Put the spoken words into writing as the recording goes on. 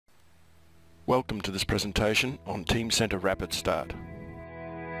Welcome to this presentation on Teamcenter Rapid Start.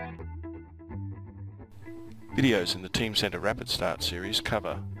 Videos in the Teamcenter Rapid Start series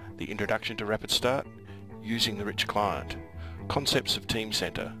cover the introduction to Rapid Start, using the rich client, concepts of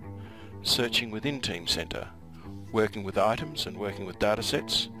Teamcenter, searching within Teamcenter, working with items and working with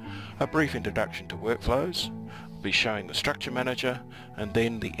datasets, a brief introduction to workflows. We'll be showing the structure manager and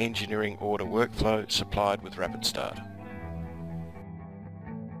then the engineering order workflow supplied with Rapid Start.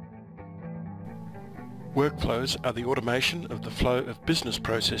 Workflows are the automation of the flow of business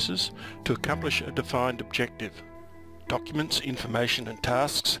processes to accomplish a defined objective. Documents, information and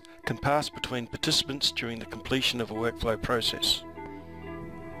tasks can pass between participants during the completion of a workflow process.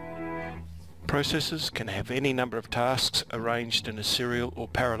 Processes can have any number of tasks arranged in a serial or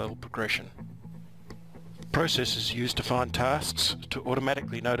parallel progression. Processes use defined tasks to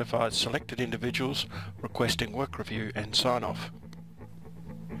automatically notify selected individuals requesting work review and sign-off.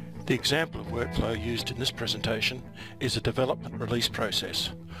 The example of workflow used in this presentation is a development release process,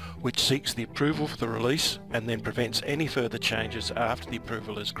 which seeks the approval for the release and then prevents any further changes after the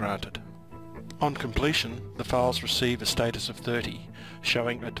approval is granted. On completion, the files receive a status of 30,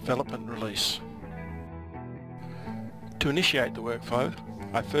 showing a development release. To initiate the workflow,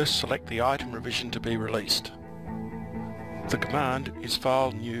 I first select the item revision to be released. The command is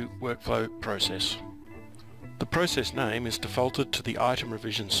File New Workflow Process. The process name is defaulted to the item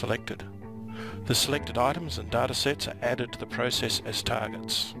revision selected. The selected items and datasets are added to the process as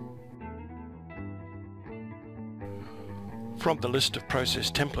targets. From the list of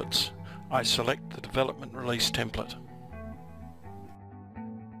process templates, I select the development release template.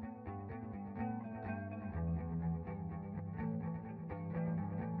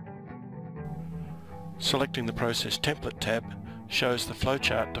 Selecting the Process Template tab shows the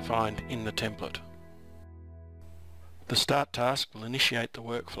flowchart defined in the template. The Start task will initiate the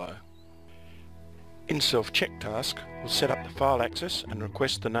workflow. In Self-Check task, we'll set up the file access and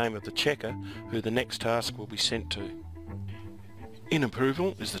request the name of the checker who the next task will be sent to. In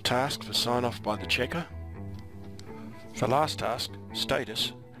Approval is the task for sign-off by the checker. The last task,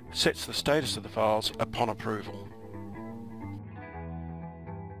 Status, sets the status of the files upon approval.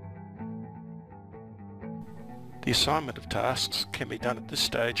 The assignment of tasks can be done at this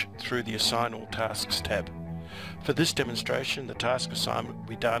stage through the Assign All Tasks tab. For this demonstration, the task assignment will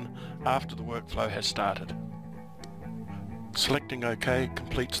be done after the workflow has started. Selecting OK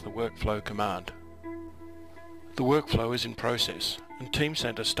completes the workflow command. The workflow is in process and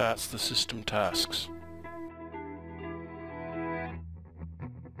Teamcenter starts the system tasks.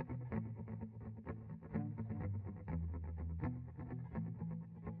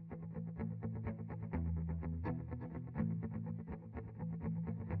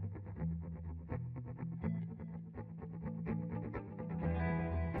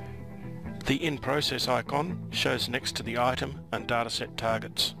 The In Process icon shows next to the item and dataset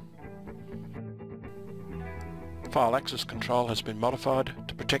targets. File access control has been modified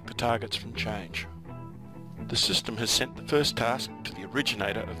to protect the targets from change. The system has sent the first task to the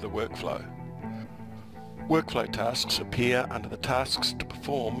originator of the workflow. Workflow tasks appear under the Tasks to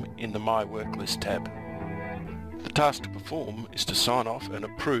Perform in the My Work List tab. The task to perform is to sign off and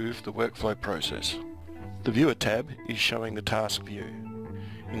approve the workflow process. The Viewer tab is showing the task view.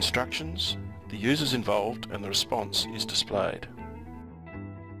 Instructions, the users involved and the response is displayed.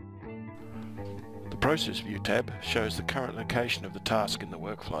 The Process View tab shows the current location of the task in the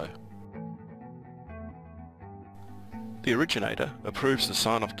workflow. The originator approves the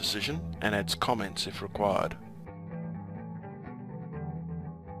sign-off decision and adds comments if required.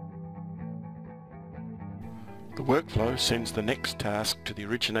 The workflow sends the next task to the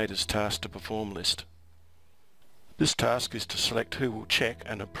originator's task to perform list. This task is to select who will check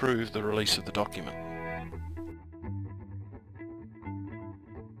and approve the release of the document.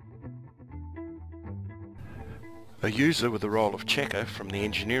 A user with the role of checker from the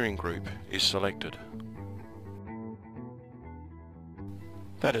engineering group is selected.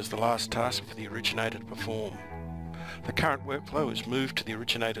 That is the last task for the originator to perform. The current workflow is moved to the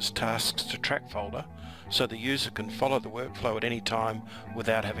originator's Tasks to Track folder so the user can follow the workflow at any time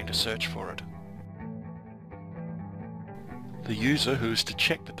without having to search for it. The user who is to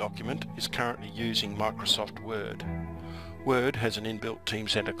check the document is currently using Microsoft Word. Word has an inbuilt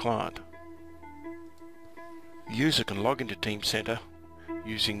Teamcenter client. The user can log into Teamcenter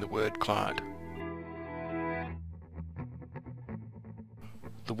using the Word client.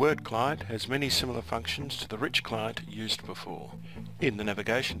 The Word client has many similar functions to the rich client used before. In the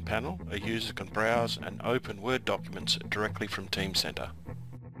navigation panel, a user can browse and open Word documents directly from Teamcenter.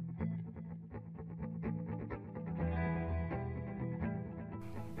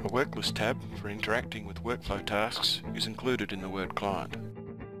 A worklist tab for interacting with workflow tasks is included in the Word client.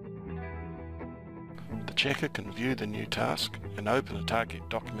 The checker can view the new task and open the target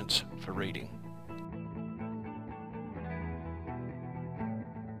documents for reading.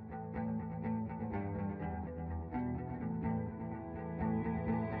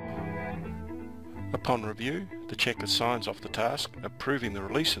 Upon review, the checker signs off the task, approving the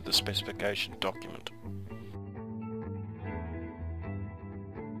release of the specification document.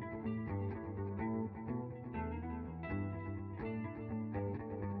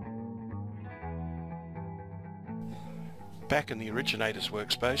 Back in the originator's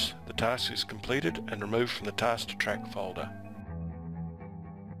workspace, the task is completed and removed from the Task to Track folder.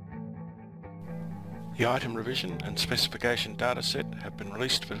 The item revision and specification dataset have been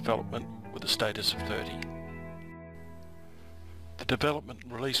released for development with a status of 30. The development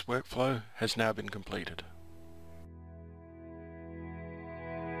and release workflow has now been completed.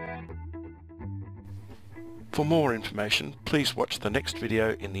 For more information, please watch the next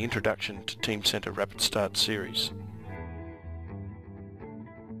video in the Introduction to Teamcenter Rapid Start series.